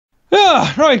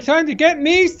Ah, right, time to get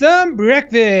me some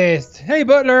breakfast. Hey,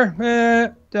 butler.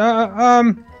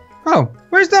 Oh,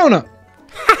 where's Donut?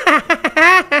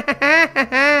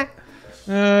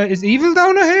 Is Evil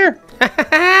Donut here?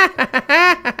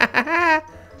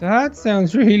 That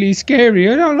sounds really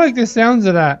scary. I don't like the sounds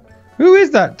of that. Who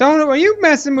is that? Donut, are you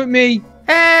messing with me?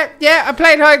 Yeah, I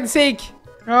played hide and seek.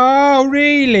 Oh,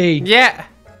 really? Yeah.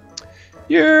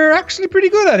 You're actually pretty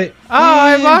good at it. Oh,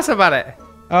 I'm awesome at it.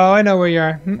 Oh, I know where you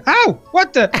are. Ow!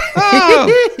 What the?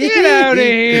 Oh! Get out of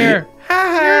here!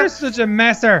 You're such a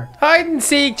messer. Hide and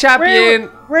seek champion.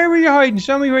 Where were you hiding?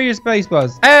 Show me where your space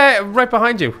was. Right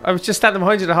behind you. I was just standing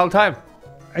behind you the whole time.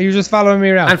 Are you just following me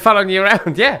around? And following you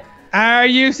around, yeah. Are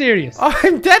you serious? Oh,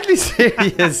 I'm deadly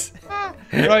serious.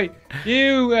 Right,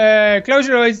 you close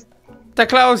your eyes. They're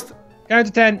closed. Count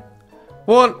to 10.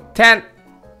 1, 10,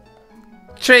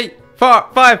 3, 4,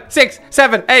 5, 6,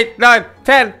 7, 8, 9,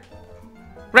 10.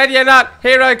 Ready or not,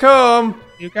 here I come.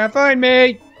 You can't find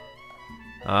me.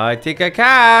 I think I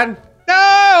can. No!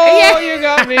 Yeah. You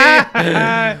got me.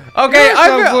 Okay,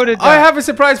 You're so good at that. I have a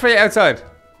surprise for you outside.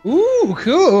 Ooh,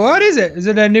 cool. What is it? Is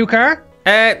it a new car?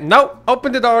 No.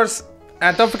 Open the doors.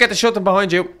 And don't forget to shut them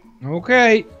behind you.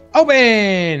 Okay.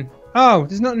 Open. Oh,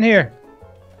 there's nothing here.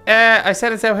 I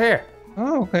said it's out here.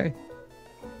 Oh, okay.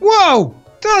 Whoa!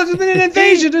 There's been an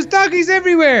invasion. There's doggies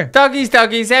everywhere.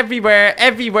 Doggies everywhere.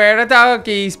 Everywhere are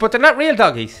doggies. But they're not real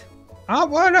doggies. Oh,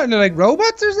 what? They're like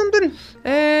robots or something?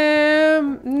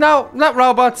 No, not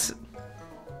robots.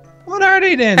 What are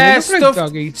they then? They look Stuffed, like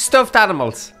doggies. stuffed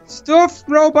animals. Stuffed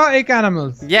robotic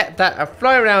animals. Yeah, that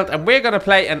fly around, and we're gonna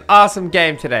play an awesome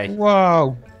game today.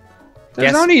 Whoa.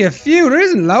 There's Yes. only a few. There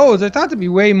isn't loads. I thought there'd be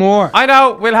way more. I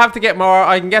know, we'll have to get more.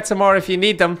 I can get some more if you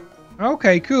need them.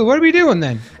 Okay, cool. What are we doing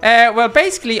then? Well,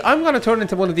 basically, I'm gonna turn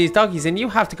into one of these doggies, and you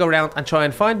have to go around and try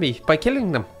and find me by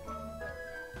killing them.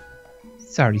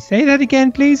 Sorry, say that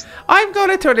again, please. I'm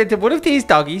gonna turn into one of these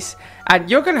doggies, and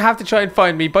you're gonna have to try and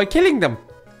find me by killing them.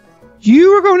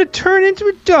 You are going to turn into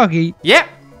a doggy, Yep.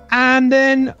 and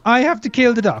then I have to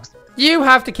kill the dogs. You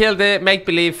have to kill the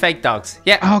make-believe fake dogs.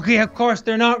 Yeah. Okay, of course,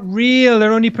 they're not real.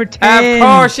 They're only pretend. Of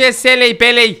course, you silly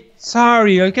Billy.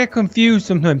 Sorry, I get confused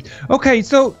sometimes. Okay,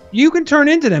 so you can turn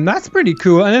into them. That's pretty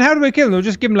cool. And then how do I kill them? I'll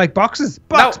just give them like boxes.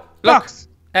 Box, No, look. box.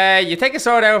 You take a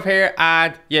sword out of here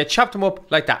and you chop them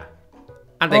up like that.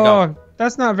 And they go. Oh,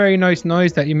 that's not a very nice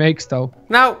noise that you make, though.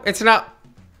 No, it's not.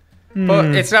 But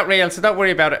it's not real, so don't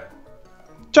worry about it.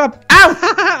 Chop.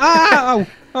 Ow!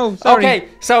 Oh, sorry. Okay,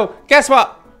 so guess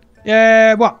what?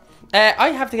 What? I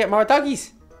have to get more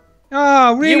doggies.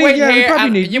 Oh, really? You wait Yeah, we here, probably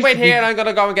and, need. you wait here and I'm going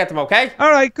to go and get them, okay?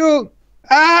 All right, cool.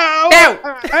 Ow! Now!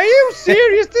 Are you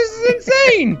serious? This is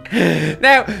insane.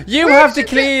 Now, you have to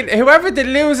clean, whoever the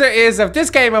loser is of this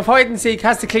game of hide and seek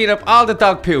has to clean up all the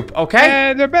dog poop,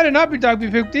 okay? There better not be dog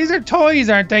poop. These are toys,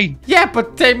 aren't they? Yeah,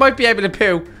 but they might be able to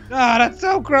poo. Ah, that's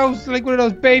so gross. Like one of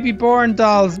those baby born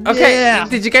dolls. Okay, Yeah.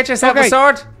 did you get yourself Okay. a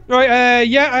sword? Right,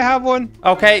 yeah, I have one.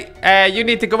 Okay, you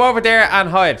need to go over there and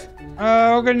hide.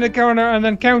 I'll get in the corner and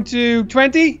then count to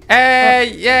 20.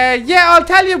 Yeah, I'll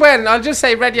tell you when. I'll just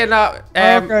say ready or not.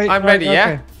 Okay, I'm ready,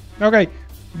 yeah? Okay.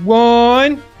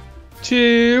 1,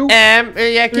 2,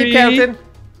 yeah, keep 3, counting.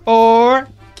 4,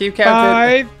 Keep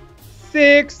counting. 5,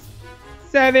 6,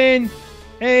 7,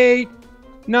 8,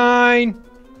 9,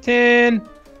 10,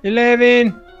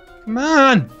 11. Come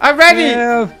on. I'm ready.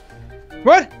 12.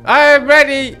 What? I'm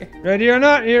ready. Ready or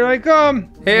not? Here I come.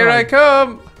 Here Right. I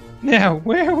come. Now,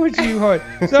 where would you hide?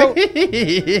 So,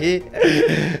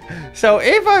 So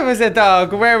if I was a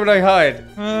dog, where would I hide?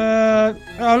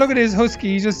 oh, look at this husky.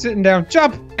 He's just sitting down.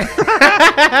 Chop.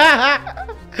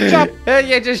 Chop.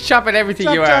 You're just chopping everything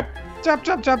Chop, you chop. are. Chop,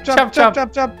 chop, chop, Chop, chop, chop.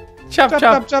 chop, chop, chop. Chop, Chop,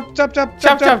 chop. chop, chop, chop,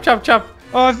 Chop, chop, chop, chop.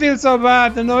 Oh, I feel so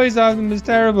bad. The noise of them is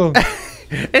terrible.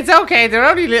 It's okay. They're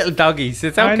only little doggies.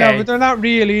 It's okay. I know, but they're not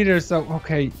real either. So,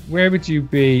 okay, where would you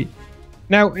be?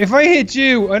 Now, if I hit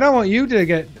you, I don't want you to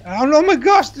get. Oh my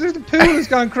gosh, the pool has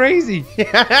gone crazy.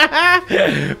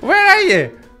 Where are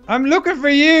you? I'm looking for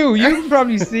you. You can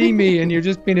probably see me, and you're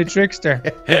just being a trickster.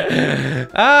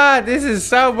 Ah, this is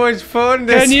so much fun.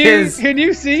 Can you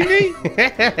see me?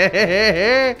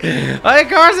 Of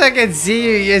course I can see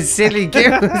you, you silly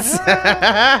goose.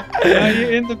 Are you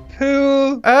in the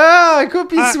pool? Oh, I could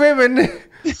be swimming.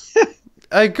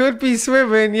 I could be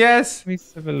swimming, yes. Let me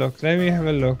have a look. Let me have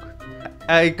a look.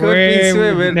 I could be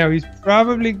swimming. Now he's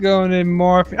probably going to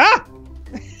morph. Ah!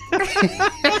 That's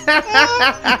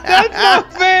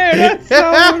not fair. That's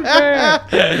so unfair.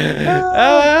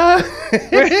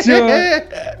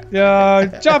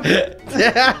 Chop.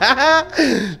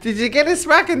 Did you get a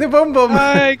smack in the bum bum?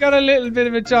 I got a little bit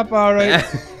of a chop, all right.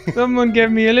 Someone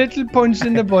give me a little punch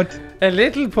in the butt. A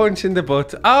little punch in the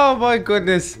butt. Oh my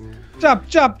goodness. Chop,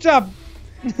 chop, chop.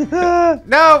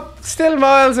 No, still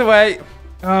miles away.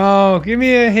 Oh, give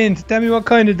me a hint. Tell me what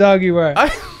kind of dog you are.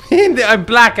 I'm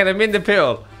black and I'm in the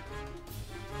pool.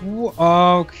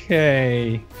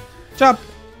 Okay. Chop.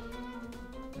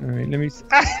 Alright, let me...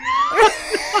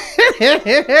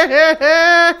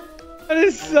 That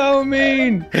is so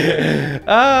mean.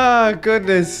 Oh,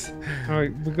 goodness.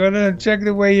 Alright, we're gonna check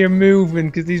the way you're moving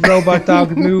because these robot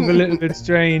dogs move a little bit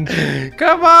strange.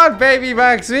 Come on, baby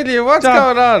Max, William, what's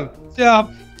going on?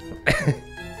 Chop.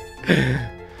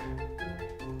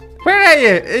 Where are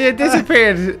you? You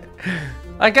disappeared.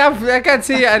 I can't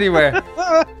see you anywhere.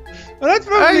 Well, that's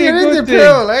probably a you're good in the thing.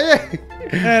 pool, are you?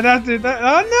 Yeah, that's it. Oh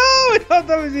no, I thought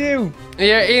that was you.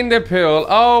 You're in the pool.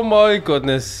 Oh my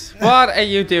goodness. What are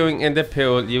you doing in the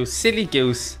pool, you silly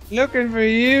goose? Looking for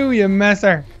you, you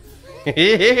messer.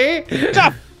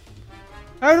 Chop!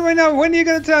 How do I know? When are you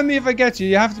going to tell me if I get you?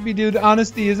 You have to be due to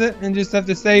honesty, is it? And just have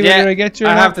to say whether I get you or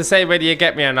I not? have to say whether you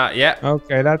get me or not, yeah.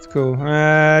 Okay, that's cool.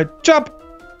 Chop!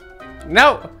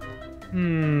 No!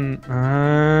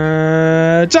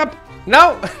 Chop!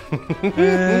 No!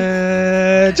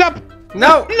 Chop!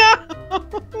 No! No!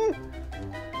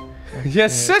 You're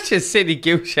such a silly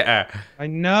goose, you are. I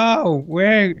know.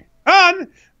 Where? On!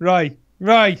 Right.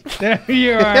 Right. There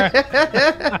you are.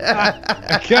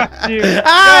 I got you.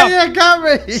 Ah, you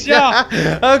got me. Chop.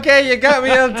 Okay, you got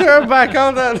me. I'll turn back.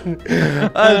 Hold on.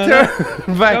 I'll turn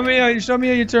back. Show me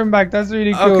how you turn back. That's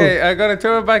really cool. Okay, I'm going to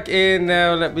turn back in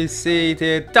now. Let me see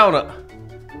the donut.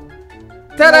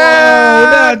 Ta-da!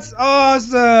 Whoa, that's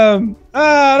awesome.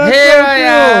 Ah, that's Here so I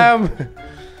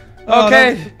cool. am.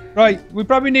 Okay. Right, we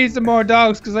probably need some more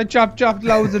dogs because I chopped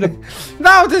loads of them.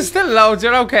 No, there's still loads.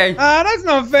 You're okay. Ah, that's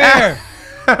not fair.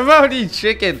 I'm only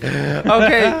chicken.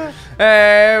 Okay.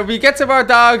 We get some more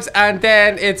dogs and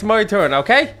then it's my turn,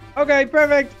 okay? Okay,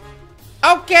 perfect.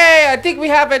 Okay, I think we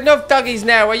have enough doggies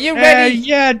now. Are you ready?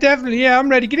 Yeah, definitely. Yeah, I'm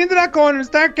ready. Get into that corner and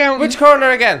start counting. Which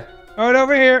corner again? Right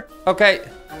over here. Okay.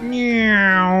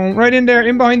 Meow. Right in there,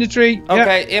 in behind the tree.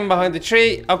 Okay, in behind the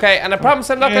tree. Okay, and I promise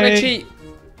I'm not going to cheat.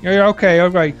 You're okay,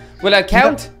 alright. Will I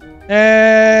count?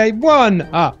 1.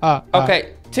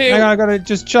 Okay, 2. Hang on, I gotta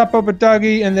just chop up a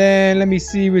doggy and then let me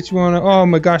see which one. Oh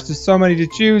my gosh, there's so many to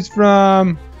choose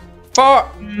from. 4.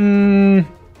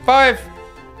 5.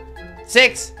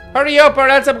 6. Hurry up or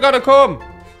else I'm gonna come.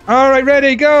 Alright,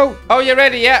 ready, go. Oh, you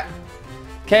ready? Yeah.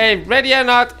 Okay, ready or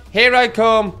not, here I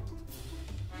come.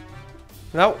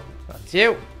 No, that's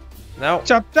you. No.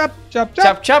 Chop, chop, chop, chop.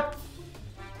 Chop, chop.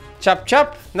 Chop,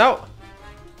 chop. No.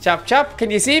 Chop, chop.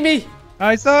 Can you see me?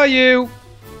 I saw you.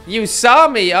 You saw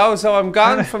me. Oh, so I'm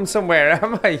gone from somewhere,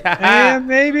 am I? Yeah,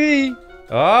 maybe.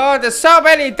 Oh, there's so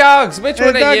many dogs. Which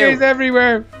one are you? Doggies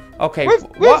everywhere. Okay, Woof,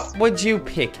 what woof. would you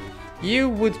pick? You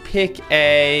would pick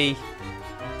a...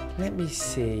 Let me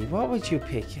see. What would you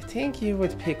pick? I think you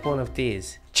would pick one of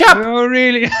these. Chop! Oh,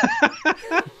 really?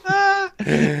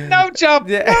 No chop.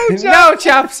 Yeah. No chop. No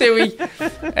chop, Suey.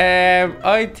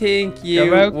 I think you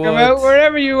would Come out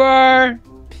wherever you are.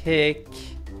 pick...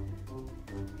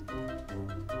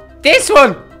 This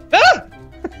one! Ah!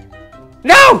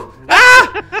 No!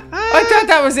 Ah! I thought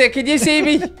that was it. Can you see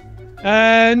me?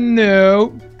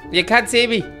 No. You can't see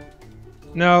me.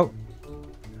 No.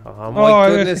 Oh my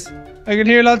goodness. I can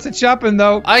hear lots of chopping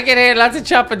though. I can hear lots of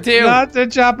chopping too. Lots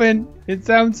of chopping. It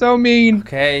sounds so mean.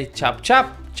 Okay, chop,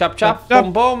 chop, chop, chop, Chop, chop.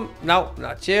 boom, boom. No,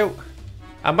 not you.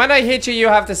 And when I hit you, you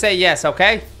have to say yes,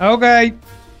 okay? Okay.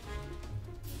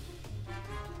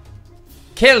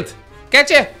 Killed. Get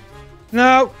you.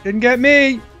 No, didn't get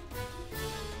me.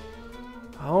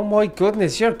 Oh my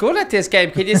goodness, you're good at this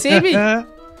game. Can you see me?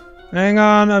 Hang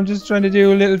on, I'm just trying to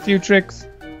do a little few tricks.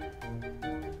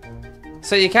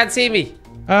 So you can't see me?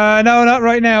 No, not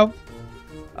right now.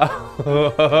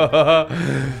 Oh,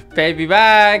 baby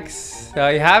Max,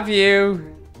 I have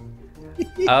you.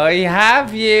 I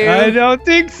have you. I don't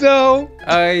think so.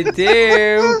 I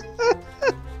do.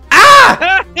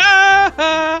 Ah!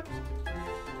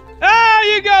 Ah,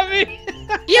 you got me.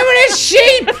 You were a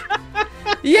sheep.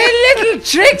 You little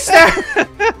trickster.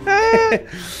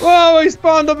 Whoa, I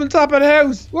spawned up on top of the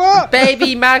house. What?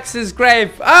 Baby Max's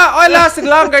grave. Ah, I lasted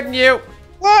longer than you.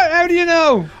 What? How do you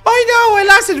know? I know, I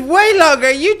lasted way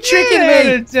longer. You tricking Get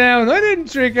me. it down. I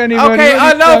didn't trick anybody. Okay, What are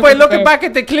I you know by talking looking about? back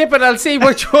at the clip and I'll see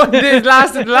which one did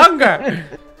lasted longer.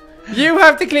 You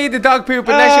have to clean the dog poop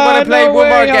unless you want to play no one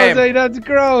more way, game. Jose, that's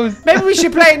gross. Maybe we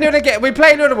should play another game. We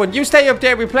play another one. You stay up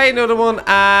there. We play another one,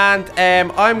 and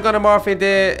I'm gonna morph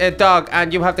into a dog,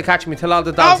 and you have to catch me till all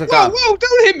the dogs are gone. Whoa!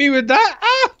 Don't hit me with that!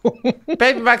 Ow!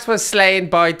 Baby Max was slain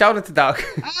by Donut the dog.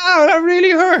 Ow! That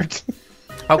really hurt.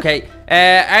 Okay.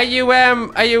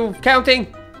 Are you counting?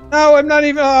 No, I'm not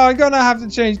even. Oh, I'm gonna have to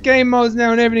change game modes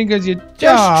now and everything because you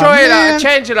just try it out,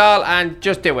 change it all, and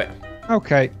just do it.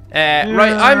 Okay.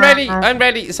 Right, I'm ready. I'm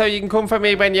ready. So you can come for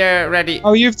me when you're ready.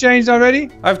 Oh, you've changed already?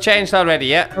 I've changed already.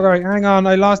 Yeah. Alright, hang on.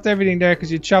 I lost everything there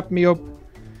because you chopped me up.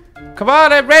 Come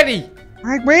on, I'm ready.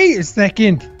 Right, wait a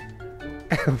second.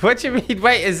 What do you mean?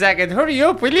 Wait a second. Hurry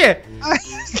up, will you?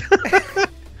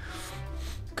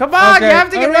 Come on, okay. You have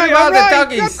to get rid of all the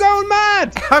doggies. I'm going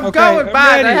mad. I'm going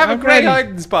mad. I have a great ready.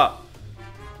 hiding spot.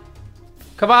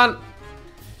 Come on.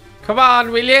 Come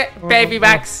on, will you? Baby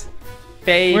Max.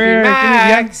 Baby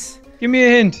Max. Give me a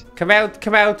hint. Come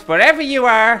out, wherever you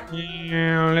are.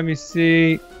 Yeah, let me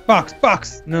see.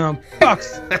 Box. No,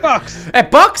 box. A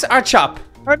box or chop?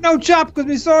 No chop because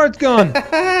my sword's gone.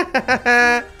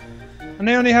 And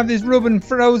I only have this rubbing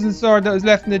frozen sword that was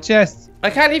left in the chest. I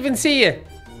can't even see you.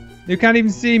 You can't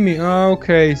even see me.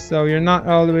 Okay, so you're not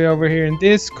all the way over here in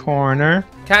this corner.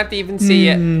 Can't even see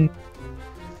you.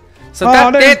 So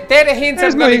they're the hints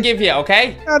I'm going to give you,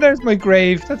 okay? Oh, there's my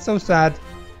grave. That's so sad.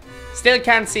 Still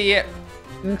can't see you.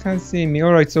 You can't see me.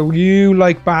 Alright, so you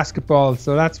like basketball,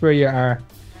 so that's where you are.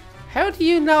 How do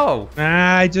you know?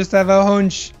 I just have a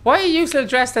hunch. Why are you still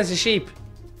dressed as a sheep?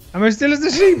 Am I still as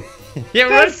a sheep?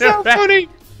 That's so funny.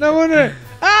 No wonder.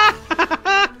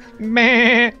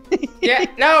 Meh.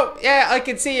 Yeah, I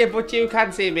can see you, but you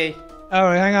can't see me.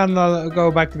 Alright, hang on. I'll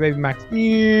go back to Baby Max.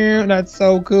 Yeah, that's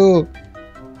so cool.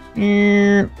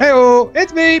 Hey-oh,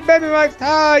 it's me, Baby Max.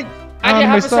 Hi. And you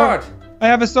have a sword. I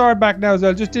have a sword back now as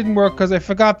well. It just didn't work because I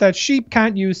forgot that sheep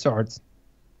can't use swords.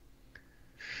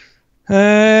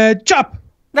 Chop.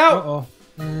 No.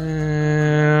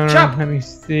 Chop. Let me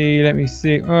see.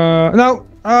 No.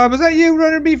 Was that you,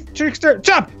 Runner Beef Trickster?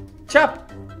 Chop.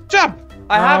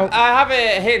 I have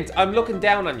a hint. I'm looking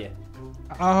down on you.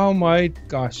 Oh my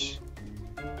gosh.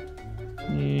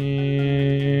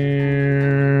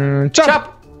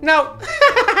 Chop. No.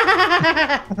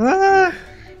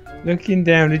 Looking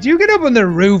down. Did you get up on the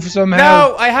roof somehow?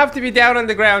 No, I have to be down on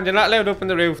the ground. You're not allowed up on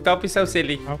the roof. Don't be so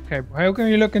silly. Okay, how come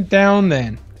you're looking down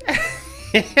then?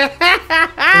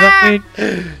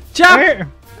 Chop! Chop!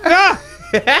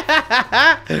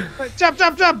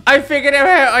 I figured out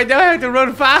how I know how to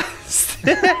run fast.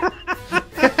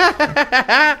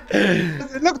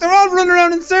 Look, they're all running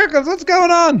around in circles. What's going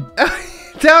on?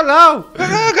 Don't know.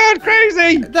 They're all going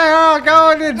crazy. They're all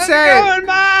going insane. They're going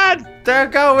mad. They're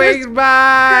going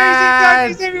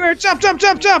mad. Crazy doggies everywhere. Chop.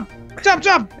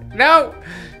 No.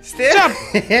 Still. Chop.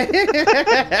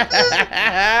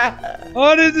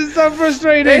 Oh, this is so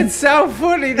frustrating. It's so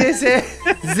funny, this is.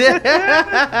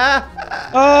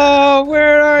 Oh,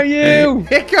 where are you?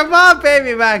 Come on,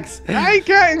 Baby Max. I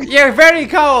can't. You're very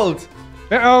cold.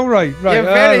 Oh, right. You're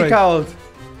very cold.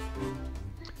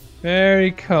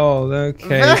 Very cold.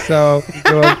 Okay, so you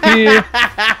go up here.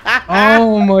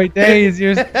 Oh my days!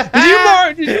 Did you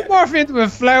morph into a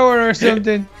flower or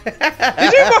something? Did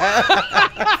you morph?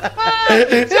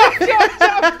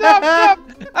 Stop!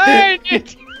 I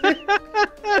did.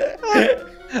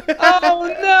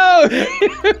 Oh no! You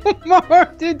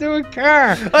morphed into a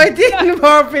car. I didn't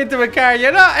morph into a car.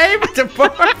 You're not able to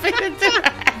morph into a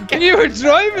car. You were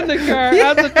driving the car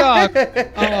as a dog.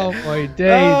 Oh my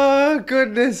days. Oh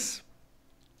goodness.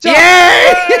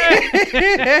 Yay!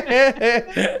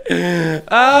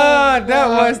 Oh, that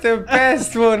was the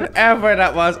best one ever.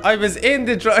 That was. I was in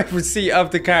the driver's seat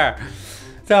of the car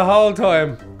the whole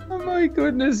time. Oh my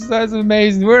goodness, that's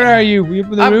amazing. Where are you? Are you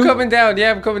up in the roof? I'm coming down.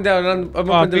 Yeah, I'm coming down. I'm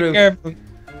up in the roof. Careful.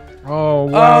 Oh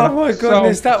wow! Oh my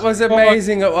goodness, that was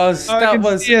amazing. It was. That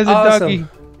was awesome.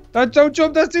 Don't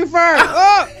jump, that's too far.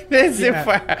 Oh! That's too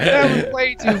far. That was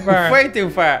way too far. Way too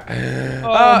far.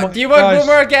 Oh do you want one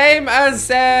more game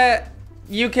as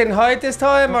you can hide this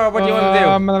time, or what do you want to do?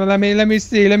 Let me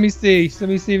see if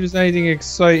there's anything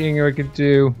exciting I could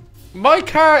do. My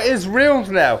car is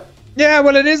ruined now. Yeah,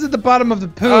 well it is at the bottom of the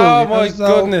pool. Oh my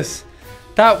goodness.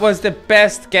 That was the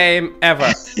best game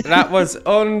ever. That was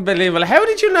unbelievable. How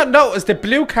did you not notice the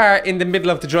blue car in the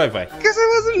middle of the driveway? Because I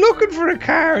wasn't looking for a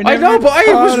car. I know, but I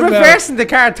was reversing the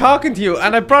car talking to you,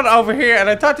 and I brought it over here, and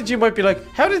I thought that you might be like,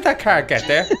 how did that car get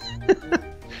there?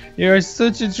 You're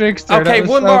such a trickster. Okay,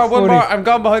 one more. I'm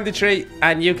going behind the tree,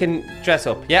 and you can dress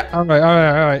up. Yeah. All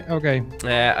right. Okay.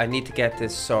 I need to get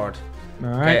this sword. All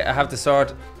right. Okay, I have the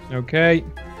sword. Okay.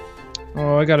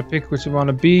 Oh, I gotta pick which I want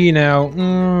to be now.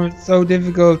 It's so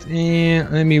difficult.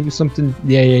 Let me something.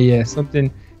 Yeah.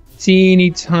 Something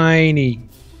teeny tiny.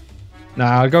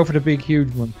 Nah, I'll go for the big,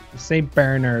 huge one. St.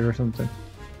 Bernard or something.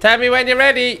 Tell me when you're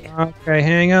ready. Okay,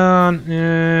 hang on.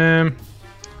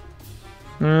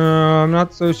 I'm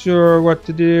not so sure what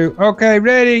to do. Okay,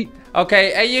 ready.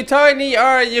 Okay, are you tiny or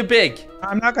are you big?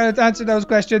 I'm not going to answer those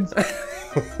questions.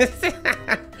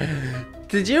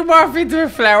 Did you morph into a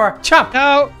flower? Chop!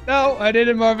 No, I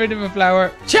didn't morph into a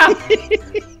flower. Chop!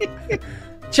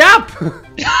 Chop!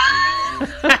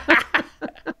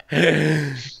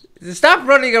 Stop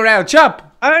running around.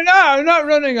 Chop! I'm not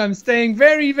running. I'm staying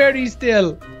very, very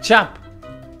still. Chop!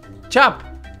 Chop!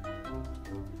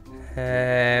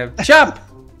 Chop!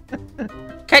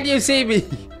 Can you see me?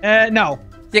 No.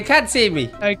 You can't see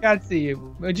me. I can't see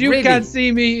you. But you Really? can't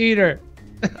see me either.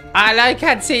 And I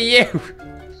can't see you.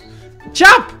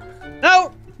 Chop!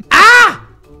 No! Ah!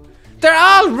 They're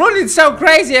all running so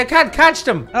crazy, I can't catch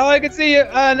them. Oh, I can see you.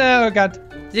 Oh, no, I can't.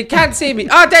 You can't see me.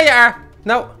 Oh, there you are.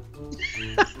 No.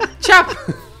 Chop!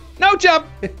 No, Chop!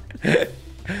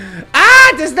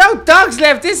 Ah, there's no dogs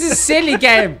left. This is a silly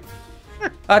game.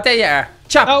 Oh, there you are.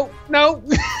 Chop! No.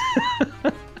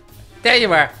 There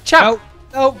you are. Chop!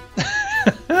 No.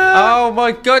 Oh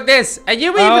my goodness. Are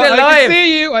you even I alive?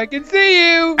 I can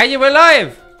see you. Are you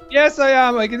alive? Yes, I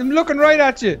am. I'm looking right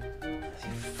at you.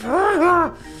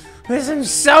 This is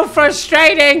so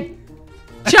frustrating.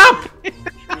 Chop!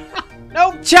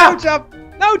 No, Chop! No, Chop.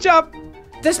 No, Chop.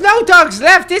 There's no dogs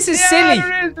left. This is silly.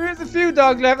 There is a few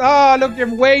dogs left. Oh, look,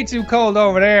 you're way too cold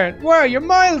over there. Where? You're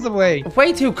miles away.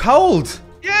 Way too cold.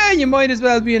 Yeah, you might as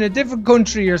well be in a different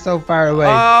country. You're so far away.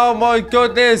 Oh my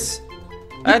goodness.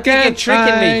 I think you're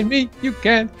tricking me. You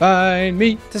can't find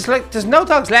me. There's no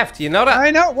dogs left. You know that? I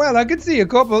know. Well, I can see a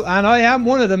couple, and I am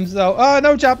one of them. So, oh,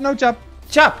 no, Chop. No, Chop.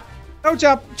 Chop! No,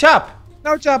 Chop. Chop!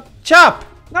 No, Chop. Chop!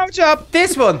 No, Chop.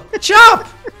 This one! Chop!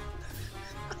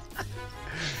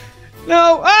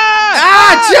 No.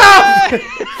 Chop!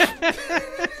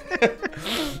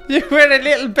 You were a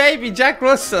little baby Jack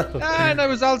Russell. And I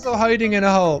was also hiding in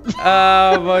a hole.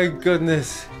 Oh my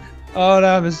goodness. Oh,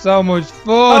 that was so much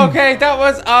fun. Okay, that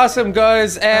was awesome,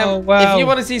 guys. Wow. If you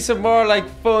want to see some more like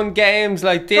fun games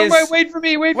like this, Wait for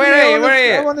me. Where are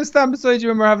you? I want to stand beside you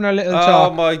when we're having our little oh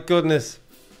talk. my goodness.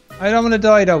 I don't want to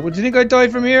die though. Do you think I'd die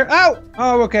from here? Ow!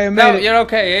 Oh, okay, I made No, it. you're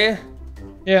okay, eh?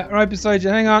 Yeah, right beside you.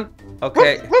 Hang on.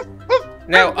 Okay.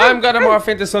 Now I'm gonna morph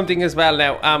into something as well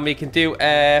now, and we can do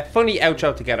a funny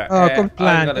outro together. Oh, good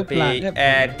plan. I'm gonna be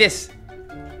this.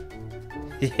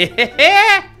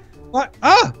 What?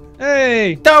 Oh,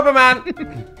 hey.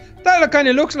 Doberman. That kind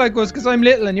of looks like us because I'm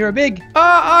little and you're big. Oh,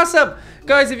 awesome.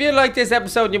 Guys, if you like this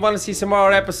episode and you want to see some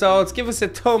more episodes, give us a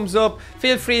thumbs up.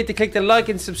 Feel free to click the like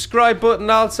and subscribe button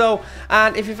also.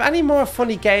 And if you have any more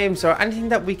funny games or anything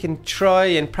that we can try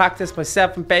and practice,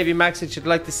 myself and Baby Max, that you'd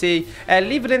like to see,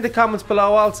 leave it in the comments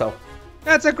below also.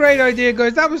 That's a great idea,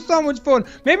 guys. That was so much fun.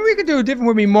 Maybe we could do a different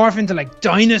where we morph into like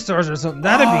dinosaurs or something.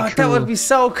 That'd be cool. That would be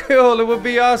so cool. It would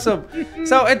be awesome.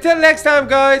 So until next time,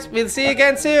 guys, we'll see you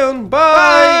again soon.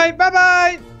 Bye. Bye.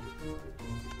 Bye.